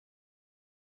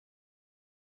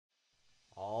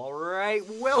Alright,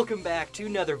 welcome back to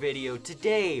another video.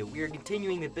 Today, we are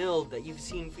continuing the build that you've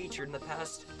seen featured in the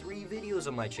past 3 videos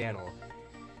on my channel.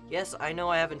 Yes, I know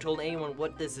I haven't told anyone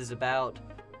what this is about.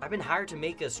 I've been hired to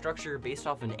make a structure based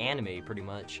off an anime, pretty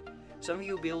much. Some of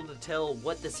you will be able to tell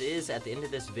what this is at the end of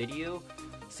this video,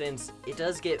 since it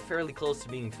does get fairly close to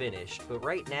being finished. But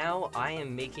right now, I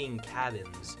am making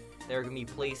cabins that are going to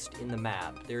be placed in the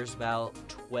map. There's about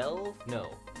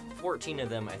 14 of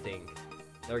them, I think,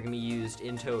 that are going to be used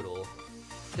in total.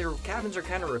 Their cabins are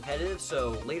kind of repetitive,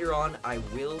 so later on I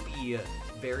will be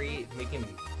making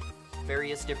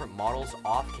various different models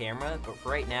off camera, but for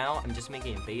right now I'm just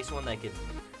making a base one that I could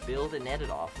build and edit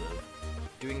off of.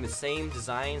 Doing the same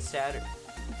design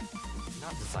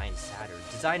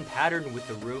pattern with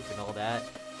the roof and all that.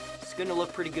 It's going to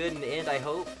look pretty good in the end, I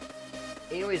hope.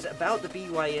 Anyways, about the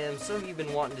BYM, some of you have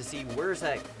been wanting to see where's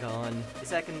that gone? Is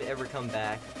that going to ever come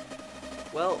back?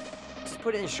 Well, to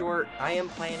put it in short, I am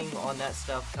planning on that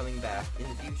stuff coming back in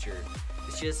the future.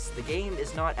 It's just, the game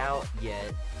is not out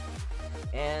yet,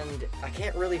 and I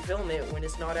can't really film it when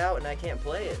it's not out and I can't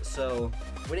play it. So,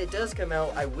 when it does come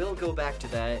out, I will go back to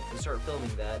that and start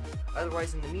filming that.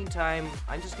 Otherwise, in the meantime,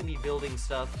 I'm just going to be building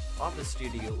stuff off the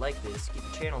studio like this, keep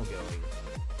the channel going.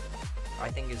 I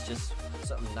think it's just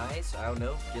something nice, I don't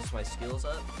know, gets my skills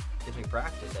up, gives me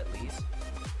practice at least.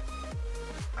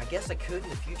 I guess I could in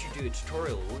the future do a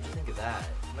tutorial. What would you think of that?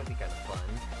 It might be kind of fun.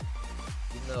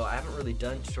 Even though I haven't really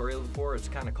done tutorial before, it's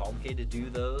kind of complicated to do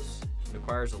those. It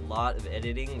requires a lot of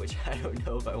editing, which I don't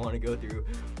know if I want to go through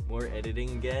more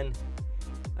editing again.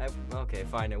 Okay,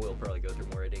 fine, I will probably go through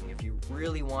more editing if you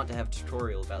really want to have a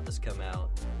tutorial about this come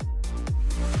out.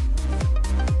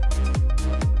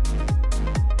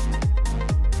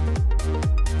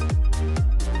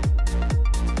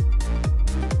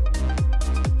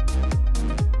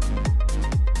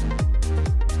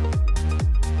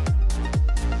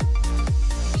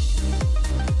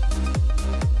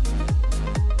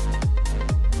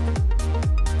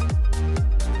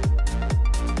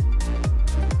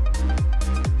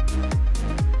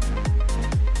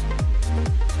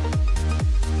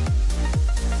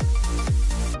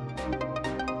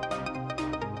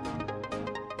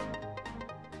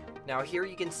 Now here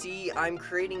you can see I'm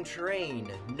creating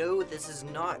terrain. No, this is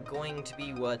not going to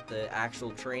be what the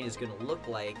actual terrain is going to look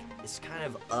like. It's kind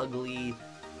of ugly.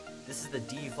 This is the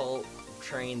default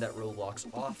terrain that Roblox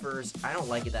offers. I don't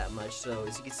like it that much, so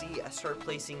as you can see, I start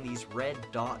placing these red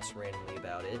dots randomly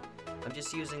about it. I'm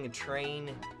just using a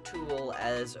terrain tool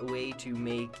as a way to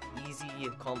make easy,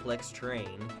 complex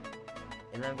terrain.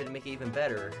 And then I'm going to make it even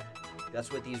better.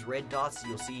 That's what these red dots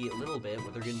you'll see a little bit,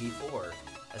 what they're going to be for,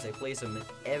 as I place them at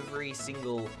every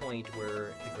single point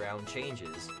where the ground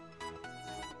changes.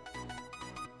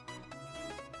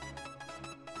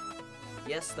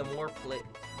 Yes, the more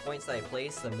points that I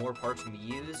place, the more parts can be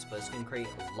used, but it's going to create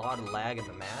a lot of lag in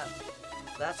the map.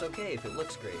 That's okay if it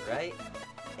looks great, right?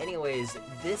 Anyways,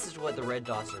 this is what the red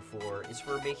dots are for. It's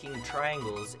for making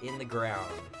triangles in the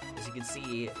ground. As you can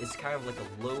see, it's kind of like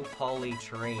a low poly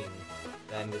terrain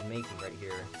that I'm making right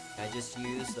here. I just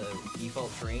use the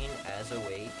default terrain as a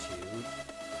way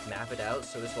to map it out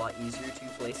so it's a lot easier to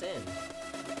place in.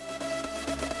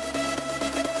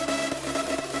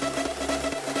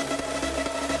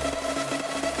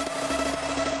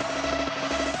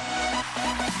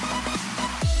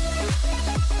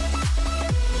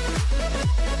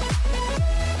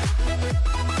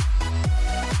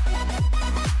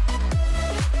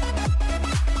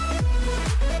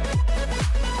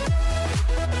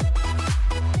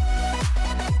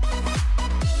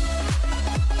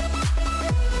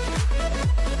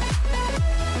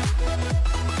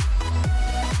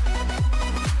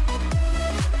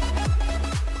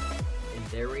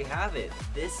 Have it.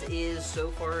 This is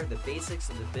so far the basics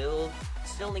of the build.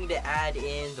 Still need to add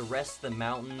in the rest of the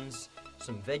mountains,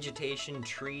 some vegetation,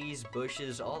 trees,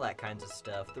 bushes, all that kinds of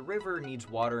stuff. The river needs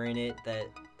water in it.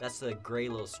 That's the gray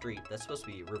little street. That's supposed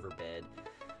to be a riverbed.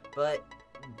 But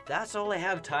that's all I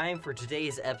have time for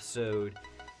today's episode.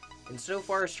 And so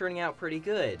far it's turning out pretty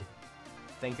good.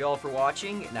 Thank you all for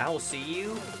watching, and I will see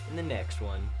you in the next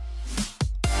one.